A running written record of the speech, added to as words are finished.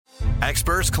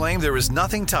Experts claim there is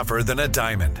nothing tougher than a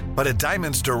diamond. But at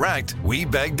Diamonds Direct, we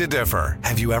beg to differ.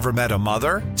 Have you ever met a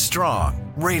mother?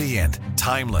 Strong, radiant,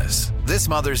 timeless. This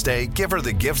Mother's Day, give her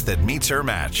the gift that meets her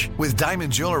match. With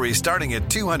diamond jewelry starting at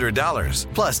 $200.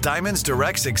 Plus Diamonds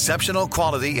Direct's exceptional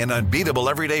quality and unbeatable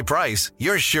everyday price,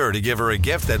 you're sure to give her a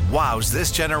gift that wows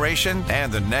this generation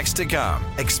and the next to come.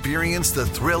 Experience the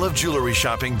thrill of jewelry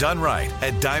shopping done right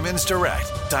at Diamonds Direct.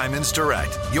 Diamonds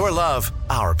Direct. Your love,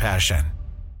 our passion.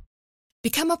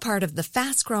 Become a part of the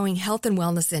fast-growing health and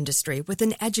wellness industry with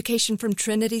an education from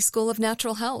Trinity School of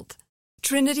Natural Health.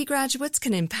 Trinity graduates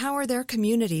can empower their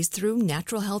communities through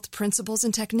natural health principles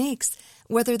and techniques,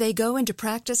 whether they go into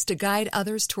practice to guide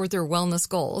others toward their wellness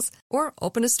goals or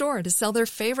open a store to sell their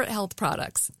favorite health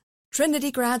products. Trinity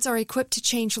grads are equipped to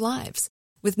change lives.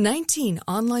 With 19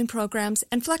 online programs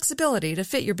and flexibility to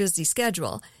fit your busy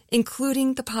schedule,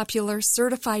 including the popular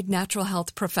Certified Natural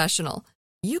Health Professional,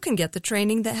 you can get the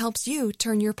training that helps you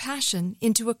turn your passion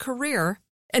into a career.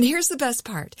 And here's the best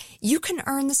part. You can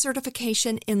earn the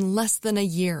certification in less than a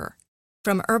year.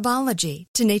 From herbology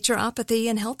to naturopathy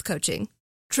and health coaching,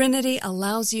 Trinity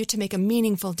allows you to make a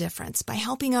meaningful difference by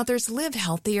helping others live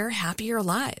healthier, happier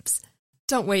lives.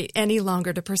 Don't wait any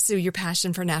longer to pursue your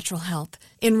passion for natural health.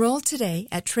 Enroll today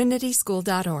at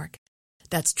trinityschool.org.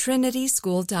 That's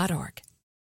trinityschool.org.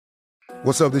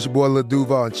 What's up, this your boy Lil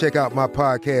Duval, and check out my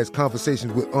podcast,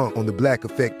 Conversations with Unc, on the Black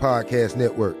Effect Podcast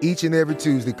Network. Each and every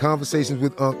Tuesday, Conversations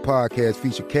with Unc podcast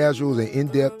feature casual and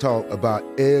in-depth talk about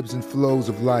ebbs and flows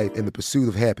of life and the pursuit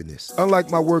of happiness.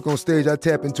 Unlike my work on stage, I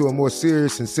tap into a more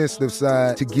serious and sensitive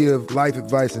side to give life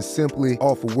advice and simply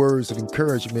offer words of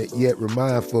encouragement, yet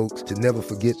remind folks to never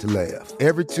forget to laugh.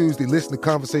 Every Tuesday, listen to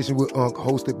Conversations with Unc,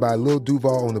 hosted by Lil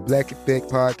Duval on the Black Effect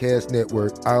Podcast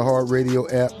Network,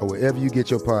 iHeartRadio app, or wherever you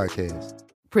get your podcasts.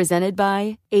 Presented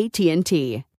by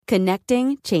AT&T.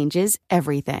 Connecting changes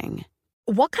everything.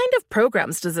 What kind of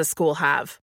programs does this school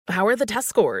have? How are the test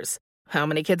scores? How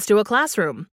many kids do a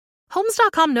classroom?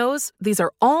 Homes.com knows these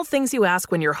are all things you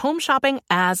ask when you're home shopping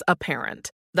as a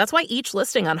parent. That's why each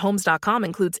listing on Homes.com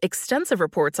includes extensive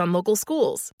reports on local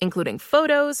schools, including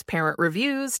photos, parent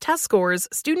reviews, test scores,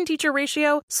 student-teacher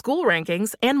ratio, school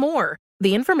rankings, and more.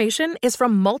 The information is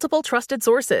from multiple trusted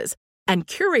sources and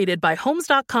curated by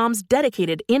Homes.com's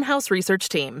dedicated in-house research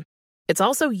team. It's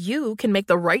also you can make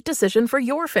the right decision for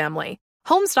your family.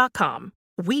 Homes.com.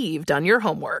 We've done your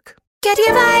homework. Get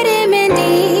your vitamin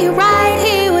D right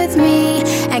here with me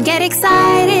and get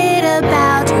excited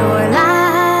about your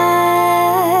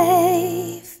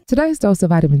life. Today's dose of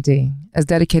vitamin D is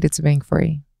dedicated to being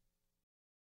free.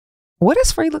 What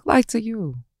does free look like to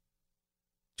you?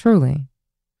 Truly.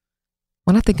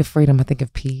 When I think of freedom, I think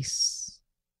of peace.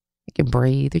 You can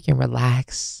breathe, you can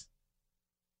relax.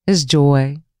 It's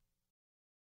joy.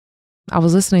 I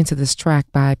was listening to this track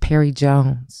by Perry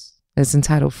Jones. It's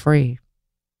entitled Free.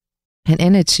 And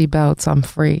in it, she belts, I'm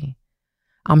free.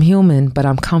 I'm human, but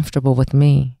I'm comfortable with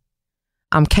me.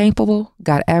 I'm capable,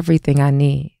 got everything I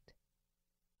need.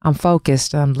 I'm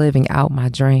focused on living out my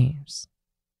dreams.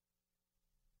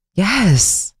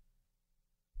 Yes.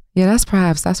 Yeah, that's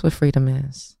what freedom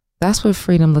is. That's what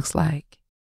freedom looks like.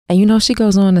 And you know, she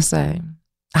goes on to say,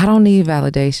 I don't need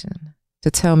validation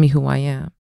to tell me who I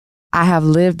am. I have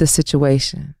lived the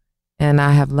situation and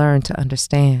I have learned to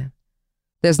understand.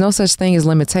 There's no such thing as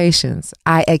limitations.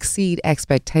 I exceed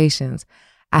expectations.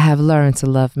 I have learned to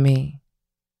love me.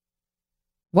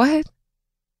 What?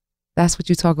 That's what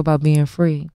you talk about being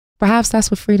free. Perhaps that's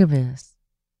what freedom is.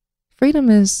 Freedom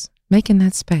is making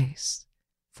that space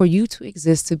for you to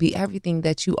exist, to be everything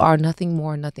that you are, nothing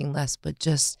more, nothing less, but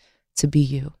just to be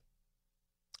you.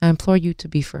 I implore you to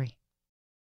be free.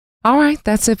 All right,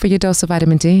 that's it for your dose of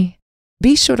vitamin D.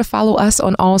 Be sure to follow us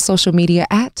on all social media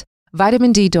at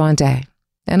Vitamin D Dawn Day.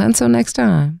 And until next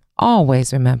time,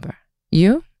 always remember,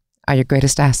 you are your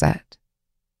greatest asset.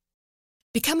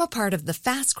 Become a part of the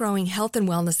fast-growing health and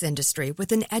wellness industry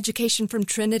with an education from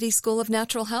Trinity School of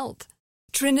Natural Health.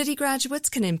 Trinity graduates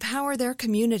can empower their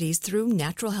communities through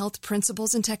natural health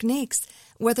principles and techniques,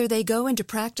 whether they go into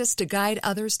practice to guide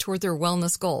others toward their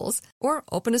wellness goals or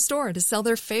open a store to sell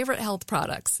their favorite health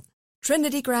products.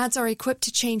 Trinity grads are equipped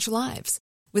to change lives.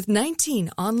 With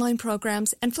 19 online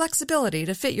programs and flexibility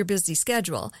to fit your busy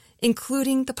schedule,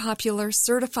 including the popular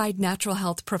Certified Natural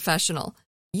Health Professional,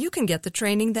 you can get the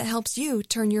training that helps you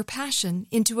turn your passion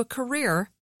into a career.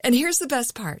 And here's the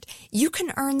best part. You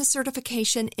can earn the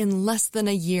certification in less than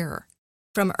a year.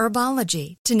 From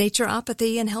herbology to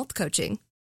naturopathy and health coaching,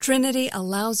 Trinity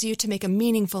allows you to make a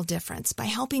meaningful difference by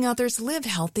helping others live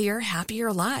healthier,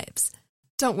 happier lives.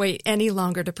 Don't wait any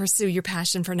longer to pursue your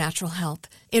passion for natural health.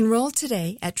 Enroll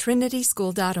today at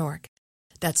trinityschool.org.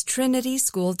 That's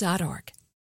trinityschool.org.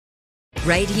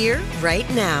 Right here, right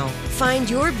now. Find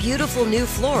your beautiful new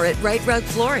floor at Right Rug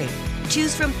Flooring.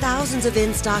 Choose from thousands of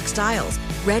in-stock styles,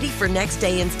 ready for next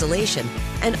day installation,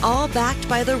 and all backed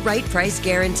by the right price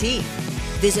guarantee.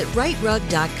 Visit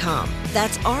rightrug.com.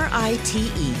 That's RITERUG.com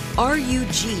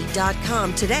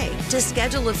today to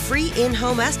schedule a free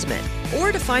in-home estimate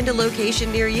or to find a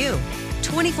location near you.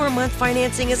 24-month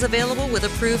financing is available with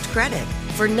approved credit.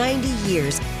 For 90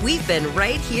 years, we've been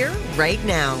right here, right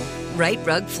now. Right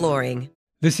Rug Flooring.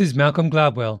 This is Malcolm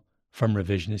Gladwell from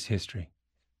Revisionist History.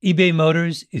 eBay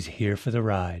Motors is here for the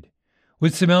ride.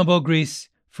 With some elbow grease,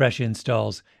 fresh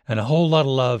installs, and a whole lot of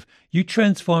love, you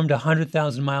transformed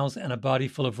 100,000 miles and a body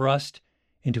full of rust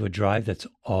into a drive that's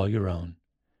all your own.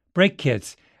 Brake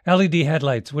kits, LED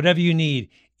headlights, whatever you need,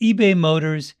 eBay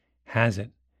Motors has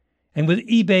it. And with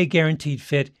eBay Guaranteed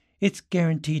Fit, it's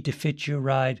guaranteed to fit your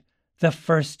ride the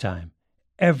first time,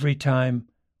 every time,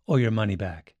 or your money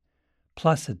back.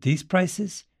 Plus, at these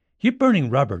prices, you're burning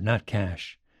rubber, not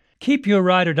cash. Keep your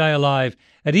ride or die alive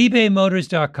at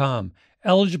ebaymotors.com.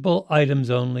 Eligible items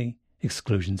only.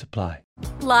 Exclusions apply.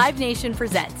 Live Nation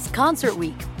presents Concert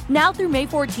Week. Now through May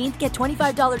 14th, get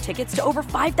 $25 tickets to over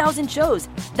 5,000 shows.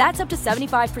 That's up to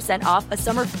 75% off a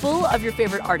summer full of your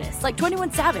favorite artists like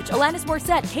 21 Savage, Alanis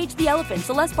Morissette, Cage the Elephant,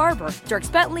 Celeste Barber,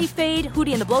 Dierks Bentley, Fade,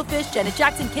 Hootie and the Blowfish, Janet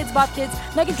Jackson, Kids Bop Kids,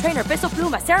 Meghan Trainor, Peso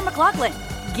Pluma, Sarah McLachlan.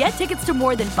 Get tickets to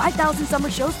more than 5,000 summer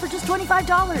shows for just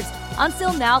 $25.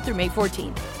 Until now through May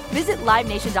 14th. Visit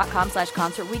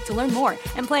LiveNation.com/Concert Week to learn more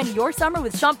and plan your summer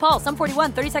with Sean Paul, Sum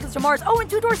 41, 30 Seconds to Mars, and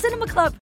Two Door Cinema Club.